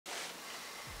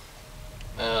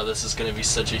Oh, this is gonna be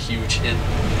such a huge hit.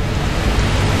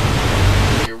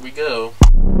 Here we go.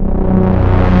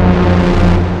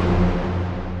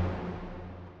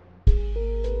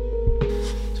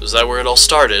 So is that where it all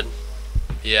started?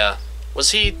 Yeah.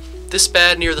 Was he this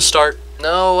bad near the start?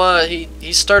 No,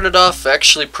 he started off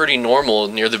actually pretty normal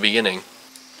near the beginning.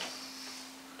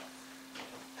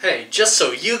 Hey, just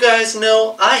so you guys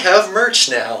know, I have merch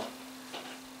now.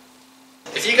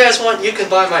 If you guys want, you can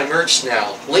buy my merch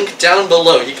now. Link down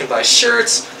below. You can buy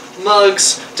shirts,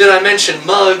 mugs. Did I mention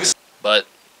mugs? But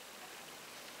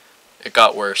it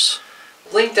got worse.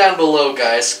 Link down below,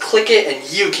 guys. Click it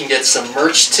and you can get some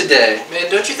merch today.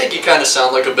 Man, don't you think you kind of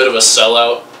sound like a bit of a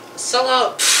sellout?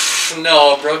 Sellout? Pfft,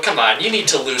 no, bro, come on. You need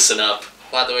to loosen up.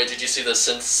 By the way, did you see the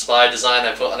synth spy design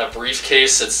I put on a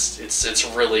briefcase? It's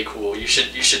really cool. You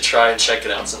should try and check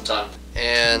it out sometime.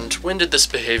 And when did this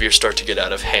behavior start to get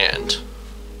out of hand?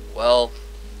 Well,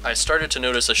 I started to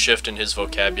notice a shift in his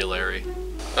vocabulary.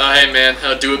 Oh, hey man,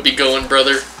 how do it be going,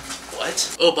 brother?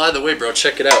 What? Oh, by the way, bro,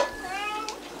 check it out.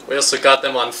 We also got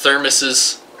them on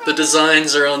thermoses. The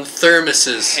designs are on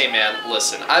thermoses. Hey man,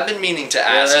 listen, I've been meaning to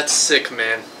ask. Yeah, that's sick,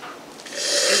 man.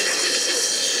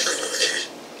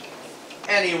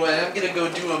 Anyway, I'm gonna go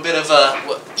do a bit of a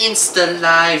Insta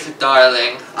Live,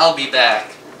 darling. I'll be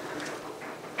back.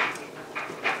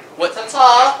 What?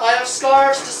 Ta-ta! I have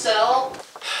scarves to sell.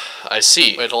 I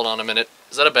see. Wait, hold on a minute.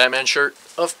 Is that a Batman shirt?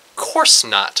 Of course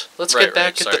not. Let's get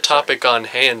back at the topic on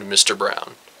hand, Mr.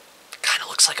 Brown. Kinda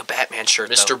looks like a Batman shirt,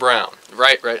 Mr. Brown.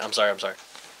 Right, I'm sorry.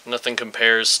 Nothing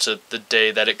compares to the day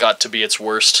that it got to be its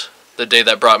worst. The day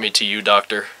that brought me to you,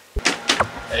 Doctor.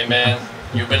 Hey man,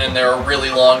 you've been in there a really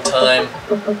long time.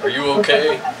 Are you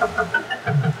okay?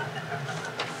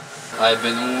 I've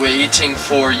been waiting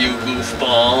for you,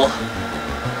 goofball.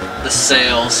 The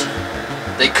sales,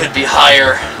 they could be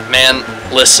higher. Man,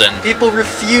 listen. People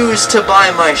refuse to buy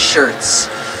my shirts.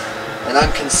 And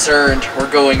I'm concerned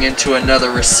we're going into another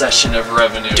recession of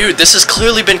revenue. Dude, this has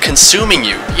clearly been consuming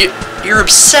you. You're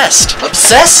obsessed.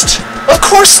 Obsessed? Of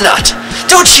course not.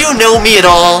 Don't you know me at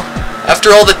all?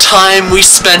 After all the time we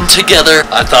spend together,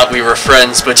 I thought we were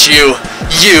friends, but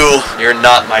you're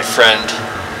not my friend.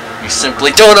 You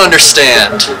simply don't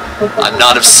understand. I'm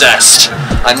not obsessed.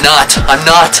 I'm not.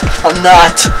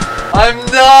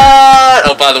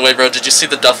 Oh, by the way, bro, did you see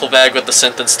the duffel bag with the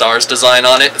Synth and Stars design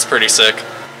on it? It's pretty sick.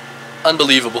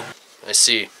 Unbelievable. I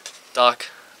see. Doc,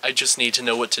 I just need to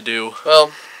know what to do.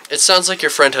 Well, it sounds like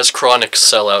your friend has chronic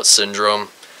sellout syndrome.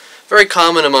 Very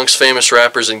common amongst famous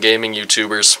rappers and gaming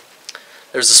YouTubers.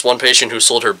 There's this one patient who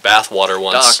sold her bathwater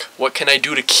once. Doc, what can I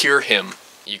do to cure him?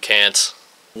 You can't.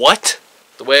 What?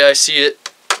 The way I see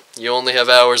it, you only have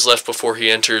hours left before he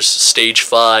enters Stage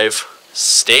 5.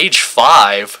 Stage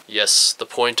 5? Yes, the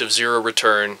point of zero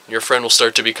return. Your friend will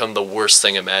start to become the worst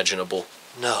thing imaginable.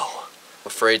 No. I'm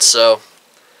afraid so.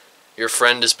 Your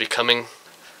friend is becoming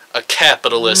a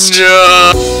capitalist.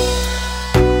 No!